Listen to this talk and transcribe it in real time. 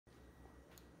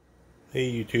Hey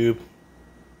YouTube,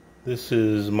 this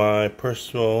is my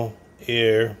personal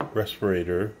air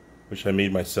respirator, which I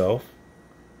made myself.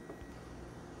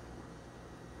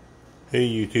 Hey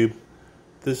YouTube,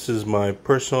 this is my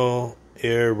personal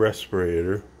air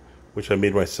respirator, which I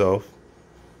made myself.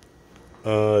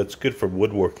 It's good for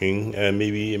woodworking, and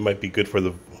maybe it might be good for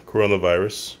the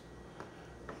coronavirus.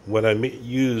 What I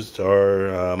used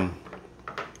are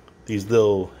these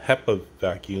little HEPA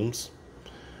vacuums.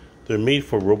 They're made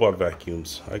for robot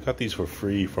vacuums. I got these for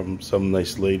free from some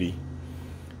nice lady.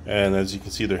 And as you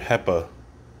can see, they're HEPA.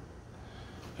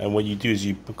 And what you do is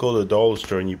you go to the dollar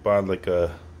store and you buy like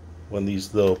one of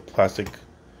these little plastic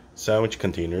sandwich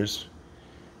containers.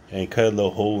 And you cut a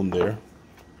little hole in there.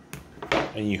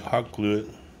 And you hot glue it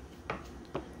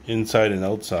inside and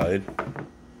outside.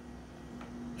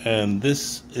 And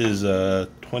this is a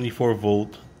 24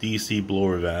 volt DC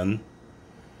blower van.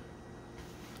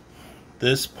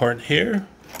 This part here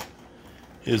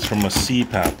is from a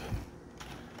CPAP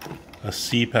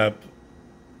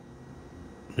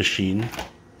machine,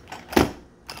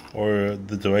 or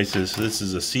the devices. This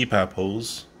is a CPAP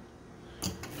hose,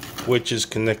 which is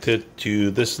connected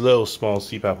to this little small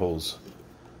CPAP hose.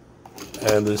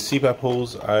 And the CPAP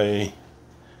hose I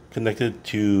connected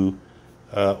to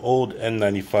old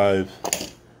N95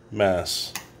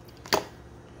 MASK.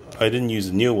 I didn't use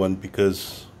a new one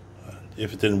because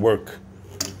if it didn't work,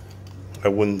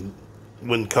 it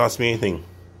wouldn't cost me anything.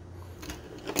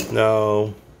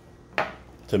 Now,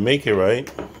 to make it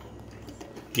right, you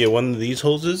get one of these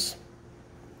hoses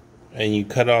and you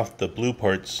cut off the blue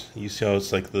parts. You see how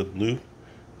it's like the blue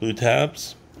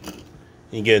tabs?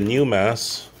 You get a new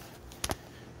mask,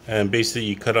 and basically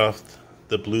you cut off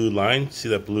the blue line. See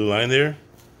that blue line there?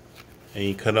 And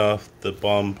you cut off the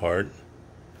bottom part,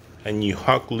 and you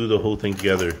hot glue the whole thing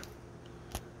together.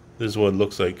 This is what it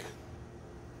looks like.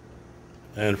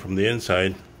 And from the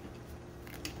inside,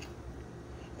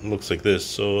 it looks like this.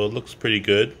 So it looks pretty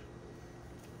good.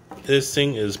 This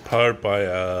thing is powered by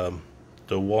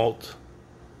the Walt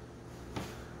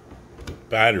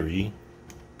battery.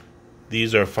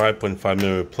 These are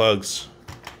 5.5mm plugs,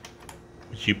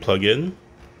 which you plug in.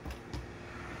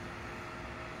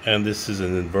 And this is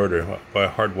an inverter by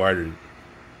hardwired.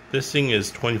 This thing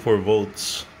is 24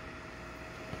 volts.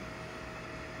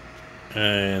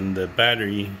 And the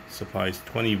battery supplies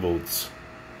 20 volts,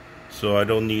 so I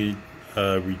don't need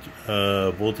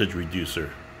a voltage reducer.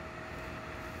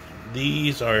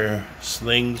 These are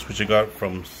slings which I got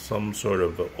from some sort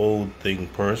of old thing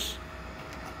purse.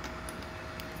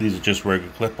 These are just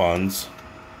regular clip-ons,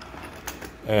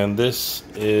 and this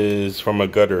is from a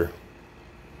gutter.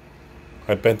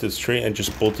 I bent it straight and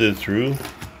just bolted it through,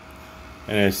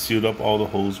 and I sealed up all the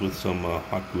holes with some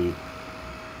hot glue.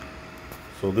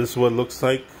 So this is what it looks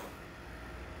like.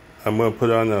 I'm going to put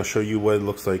it on and I'll show you what it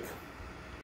looks like.